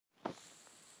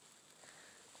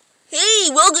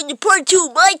welcome to part 2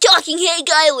 of My Talking Hank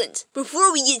Island.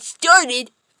 Before we get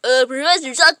started,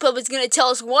 Professor Sock Puppet's gonna tell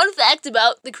us one fact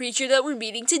about the creature that we're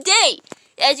meeting today.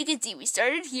 As you can see, we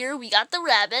started here, we got the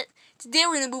rabbit. Today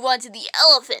we're gonna move on to the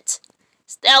elephant.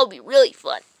 So that'll be really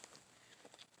fun.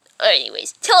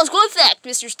 Anyways, tell us one fact,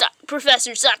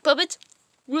 Professor Sock Puppet.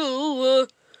 Well,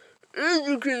 as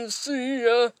you can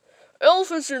see,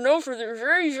 elephants are known for their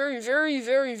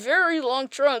very long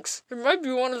trunks. They might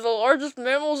be one of the largest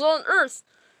mammals on Earth.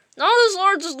 Not as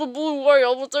large as the blue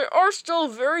whale, but they are still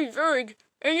very big,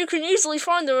 and you can easily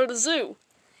find them at a zoo.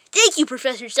 Thank you,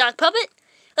 Professor Sock Puppet.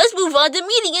 Let's move on to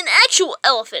meeting an actual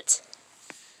elephant.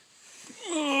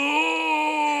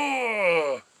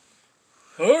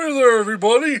 Hi there,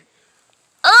 everybody.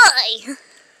 Hi.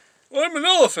 I'm an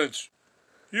elephant.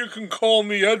 You can call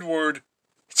me Edward.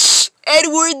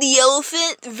 Edward the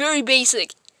elephant? Very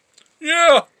basic.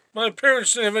 Yeah, my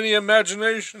parents didn't have any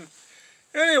imagination.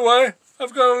 Anyway,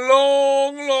 I've got a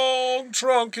long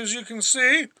trunk, as you can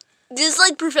see. Just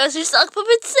like Professor Sock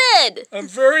Puppet said. I'm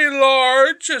very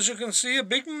large, as you can see, a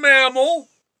big mammal.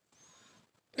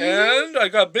 And I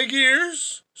got big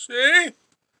ears, see?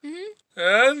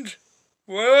 And,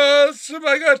 well,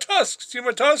 I got tusks. See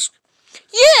my tusk?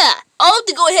 Yeah, I'll have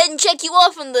to go ahead and check you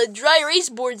off on the dry erase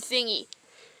board thingy.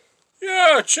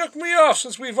 Yeah, check me off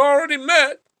since we've already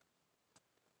met.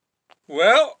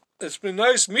 Well, it's been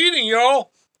nice meeting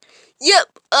y'all.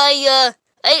 Yep, I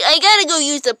gotta go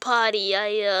use the potty.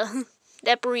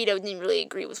 That burrito didn't really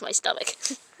agree with my stomach.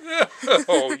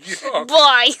 Oh, yuck.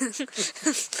 Bye.